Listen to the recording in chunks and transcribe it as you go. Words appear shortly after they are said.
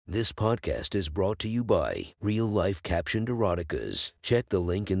This podcast is brought to you by Real Life Captioned Eroticas. Check the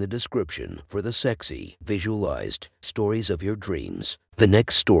link in the description for the sexy, visualized stories of your dreams. The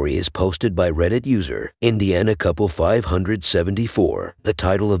next story is posted by Reddit user Indiana Couple 574. The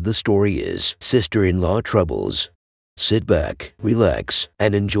title of the story is Sister-in-Law Troubles. Sit back, relax,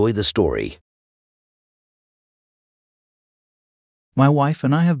 and enjoy the story. My wife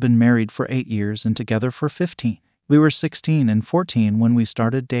and I have been married for 8 years and together for 15. We were 16 and 14 when we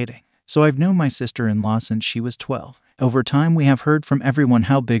started dating, so I've known my sister-in-law since she was 12. Over time, we have heard from everyone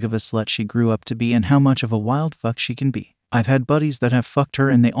how big of a slut she grew up to be and how much of a wild fuck she can be. I've had buddies that have fucked her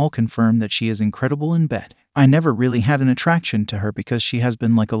and they all confirm that she is incredible in bed. I never really had an attraction to her because she has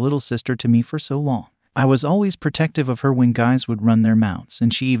been like a little sister to me for so long. I was always protective of her when guys would run their mouths,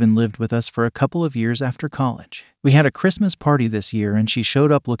 and she even lived with us for a couple of years after college. We had a Christmas party this year and she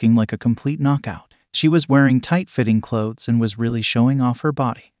showed up looking like a complete knockout. She was wearing tight-fitting clothes and was really showing off her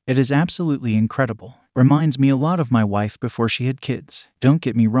body. It is absolutely incredible. Reminds me a lot of my wife before she had kids. Don't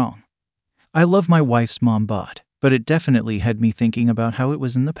get me wrong. I love my wife's mom bod, but it definitely had me thinking about how it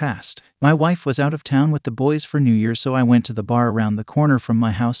was in the past. My wife was out of town with the boys for New Year, so I went to the bar around the corner from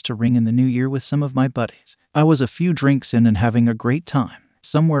my house to ring in the new year with some of my buddies. I was a few drinks in and having a great time.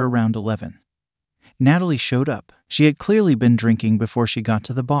 Somewhere around 11. Natalie showed up. She had clearly been drinking before she got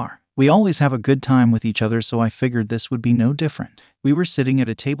to the bar. We always have a good time with each other, so I figured this would be no different. We were sitting at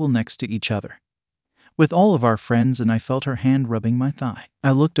a table next to each other with all of our friends, and I felt her hand rubbing my thigh.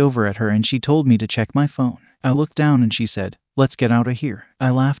 I looked over at her and she told me to check my phone. I looked down and she said, "Let's get out of here." I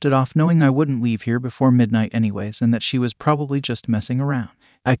laughed it off, knowing I wouldn't leave here before midnight anyways and that she was probably just messing around.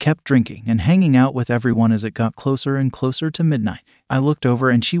 I kept drinking and hanging out with everyone as it got closer and closer to midnight. I looked over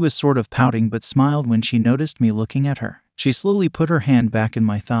and she was sort of pouting but smiled when she noticed me looking at her. She slowly put her hand back in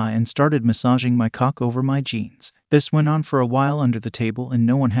my thigh and started massaging my cock over my jeans. This went on for a while under the table and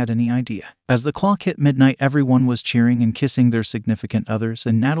no one had any idea. As the clock hit midnight, everyone was cheering and kissing their significant others,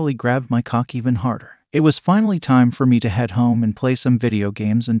 and Natalie grabbed my cock even harder. It was finally time for me to head home and play some video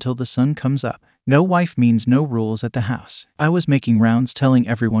games until the sun comes up. No wife means no rules at the house. I was making rounds telling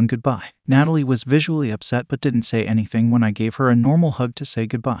everyone goodbye. Natalie was visually upset but didn't say anything when I gave her a normal hug to say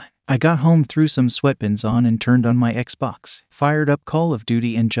goodbye. I got home, threw some sweatbands on and turned on my Xbox, fired up Call of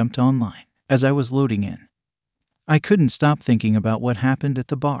Duty and jumped online. As I was loading in, I couldn't stop thinking about what happened at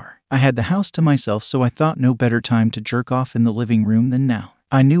the bar. I had the house to myself, so I thought no better time to jerk off in the living room than now.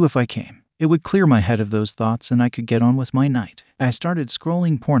 I knew if I came, it would clear my head of those thoughts and I could get on with my night. I started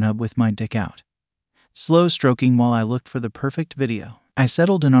scrolling Pornhub with my dick out, slow stroking while I looked for the perfect video. I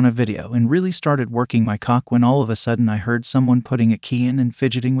settled in on a video and really started working my cock when all of a sudden I heard someone putting a key in and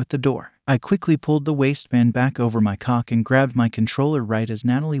fidgeting with the door. I quickly pulled the waistband back over my cock and grabbed my controller right as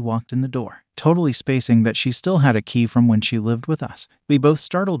Natalie walked in the door, totally spacing that she still had a key from when she lived with us. We both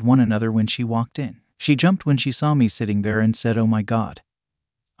startled one another when she walked in. She jumped when she saw me sitting there and said, "Oh my God.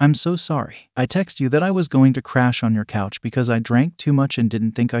 I'm so sorry. I texted you that I was going to crash on your couch because I drank too much and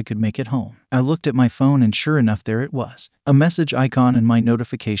didn't think I could make it home." I looked at my phone and sure enough, there it was, a message icon in my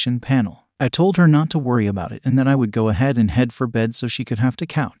notification panel. I told her not to worry about it and that I would go ahead and head for bed so she could have the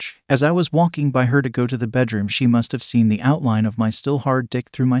couch. As I was walking by her to go to the bedroom, she must have seen the outline of my still hard dick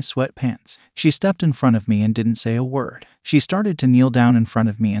through my sweatpants. She stepped in front of me and didn't say a word. She started to kneel down in front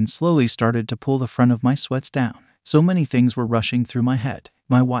of me and slowly started to pull the front of my sweats down. So many things were rushing through my head.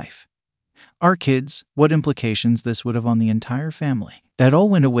 My wife, our kids, what implications this would have on the entire family. That all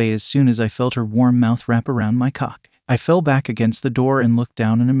went away as soon as I felt her warm mouth wrap around my cock. I fell back against the door and looked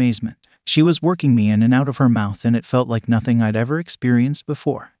down in amazement. She was working me in and out of her mouth and it felt like nothing I'd ever experienced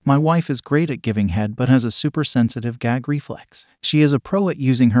before. My wife is great at giving head but has a super sensitive gag reflex. She is a pro at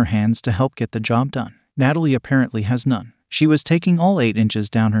using her hands to help get the job done. Natalie apparently has none. She was taking all 8 inches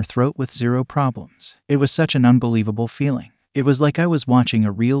down her throat with zero problems. It was such an unbelievable feeling. It was like I was watching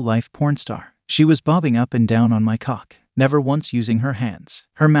a real-life porn star. She was bobbing up and down on my cock, never once using her hands.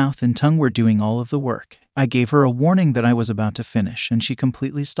 Her mouth and tongue were doing all of the work. I gave her a warning that I was about to finish and she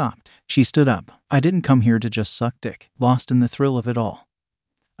completely stopped. She stood up. I didn't come here to just suck dick, lost in the thrill of it all.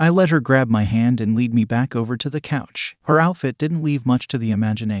 I let her grab my hand and lead me back over to the couch. Her outfit didn't leave much to the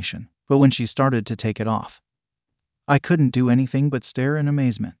imagination, but when she started to take it off, I couldn't do anything but stare in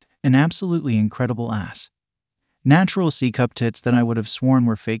amazement. An absolutely incredible ass. Natural C-cup tits that I would have sworn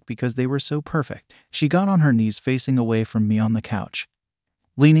were fake because they were so perfect. She got on her knees facing away from me on the couch,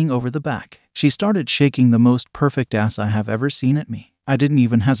 leaning over the back. She started shaking the most perfect ass I have ever seen at me. I didn't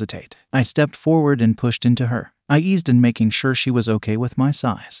even hesitate. I stepped forward and pushed into her. I eased in, making sure she was okay with my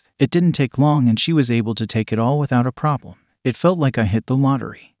size. It didn't take long and she was able to take it all without a problem. It felt like I hit the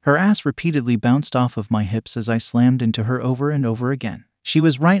lottery. Her ass repeatedly bounced off of my hips as I slammed into her over and over again. She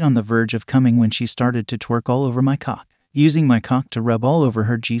was right on the verge of coming when she started to twerk all over my cock, using my cock to rub all over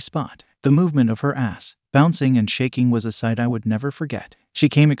her G-spot. The movement of her ass, bouncing and shaking, was a sight I would never forget. She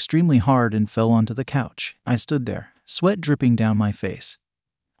came extremely hard and fell onto the couch. I stood there, sweat dripping down my face,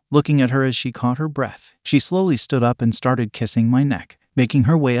 looking at her as she caught her breath. She slowly stood up and started kissing my neck, making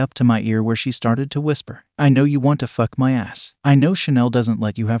her way up to my ear where she started to whisper, "I know you want to fuck my ass. I know Chanel doesn't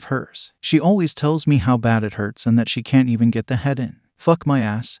let you have hers. She always tells me how bad it hurts and that she can't even get the head in. Fuck my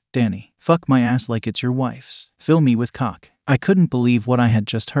ass, Danny. Fuck my ass like it's your wife's. Fill me with cock." I couldn't believe what I had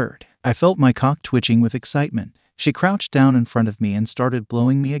just heard. I felt my cock twitching with excitement. She crouched down in front of me and started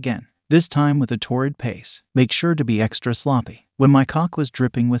blowing me again, this time with a torrid pace. Make sure to be extra sloppy. When my cock was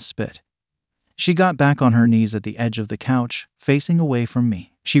dripping with spit, she got back on her knees at the edge of the couch, facing away from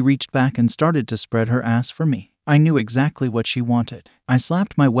me. She reached back and started to spread her ass for me. I knew exactly what she wanted. I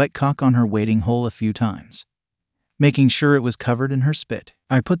slapped my wet cock on her waiting hole a few times, making sure it was covered in her spit.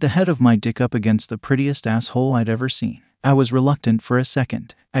 I put the head of my dick up against the prettiest asshole I'd ever seen. I was reluctant for a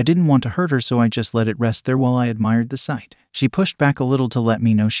second. I didn't want to hurt her, so I just let it rest there while I admired the sight. She pushed back a little to let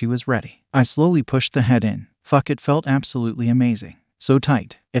me know she was ready. I slowly pushed the head in. Fuck, it felt absolutely amazing. So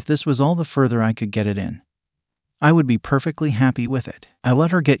tight. If this was all the further I could get it in, I would be perfectly happy with it. I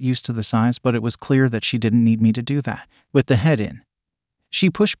let her get used to the size, but it was clear that she didn't need me to do that. With the head in, she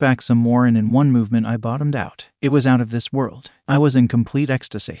pushed back some more, and in one movement I bottomed out. It was out of this world. I was in complete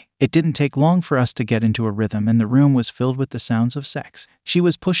ecstasy. It didn't take long for us to get into a rhythm, and the room was filled with the sounds of sex. She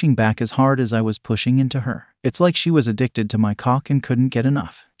was pushing back as hard as I was pushing into her. It's like she was addicted to my cock and couldn't get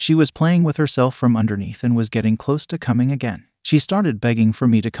enough. She was playing with herself from underneath and was getting close to coming again. She started begging for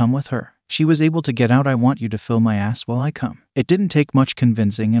me to come with her. She was able to get out, "I want you to fill my ass while I come." It didn't take much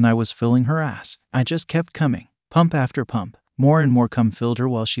convincing, and I was filling her ass. I just kept coming, pump after pump. More and more cum filled her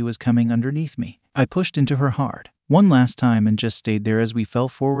while she was coming underneath me. I pushed into her hard, one last time, and just stayed there as we fell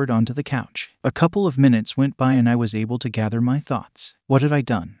forward onto the couch. A couple of minutes went by and I was able to gather my thoughts. What had I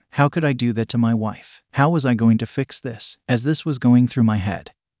done? How could I do that to my wife? How was I going to fix this? As this was going through my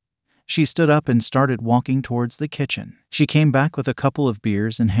head, she stood up and started walking towards the kitchen. She came back with a couple of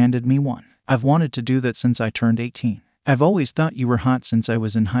beers and handed me one. "I've wanted to do that since I turned 18. I've always thought you were hot since I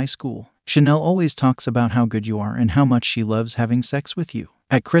was in high school. Chanel always talks about how good you are and how much she loves having sex with you.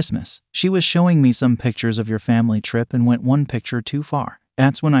 At Christmas, she was showing me some pictures of your family trip and went one picture too far.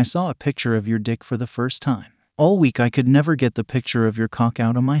 That's when I saw a picture of your dick for the first time. All week I could never get the picture of your cock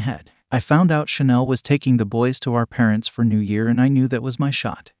out of my head. I found out Chanel was taking the boys to our parents for New Year, and I knew that was my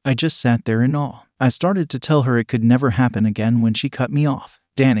shot. I just sat there in awe. I started to tell her it could never happen again when she cut me off.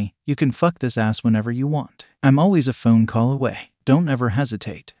 "Danny, you can fuck this ass whenever you want. I'm always a phone call away. Don't ever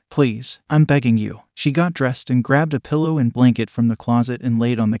hesitate. Please, I'm begging you." She got dressed and grabbed a pillow and blanket from the closet and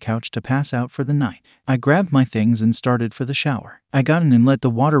laid on the couch to pass out for the night. I grabbed my things and started for the shower. I got in and let the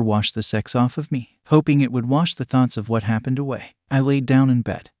water wash the sex off of me, hoping it would wash the thoughts of what happened away. I laid down in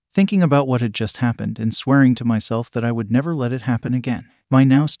bed, thinking about what had just happened and swearing to myself that I would never let it happen again. My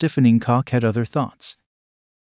now stiffening cock had other thoughts.